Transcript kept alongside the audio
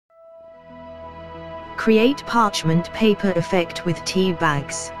Create parchment paper effect with tea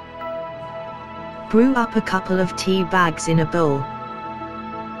bags. Brew up a couple of tea bags in a bowl.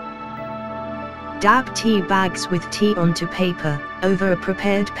 Dab tea bags with tea onto paper, over a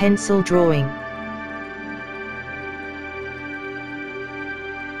prepared pencil drawing.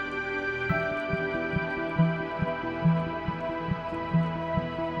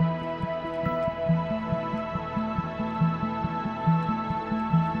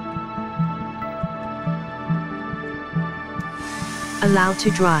 Allow to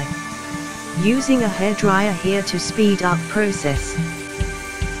dry. Using a hairdryer here to speed up process.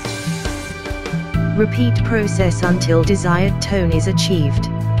 Repeat process until desired tone is achieved.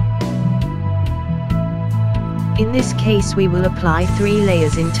 In this case we will apply 3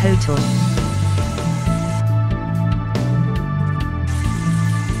 layers in total.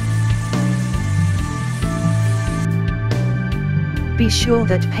 Be sure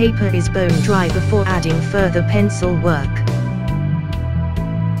that paper is bone dry before adding further pencil work.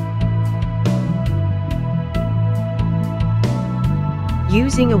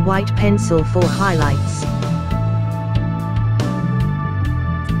 Using a white pencil for highlights.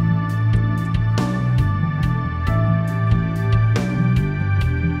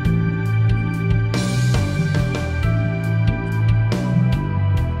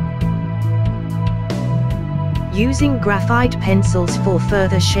 Using graphite pencils for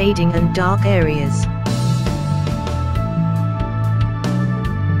further shading and dark areas.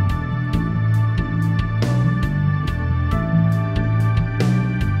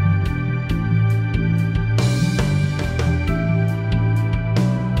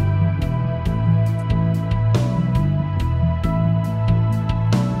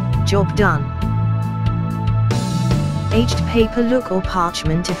 Job done. Aged paper look or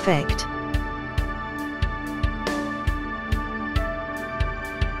parchment effect.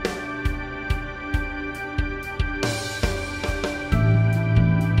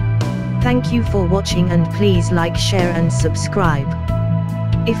 Thank you for watching and please like, share and subscribe.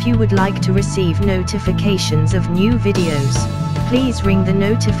 If you would like to receive notifications of new videos, please ring the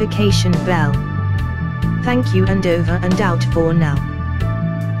notification bell. Thank you and over and out for now.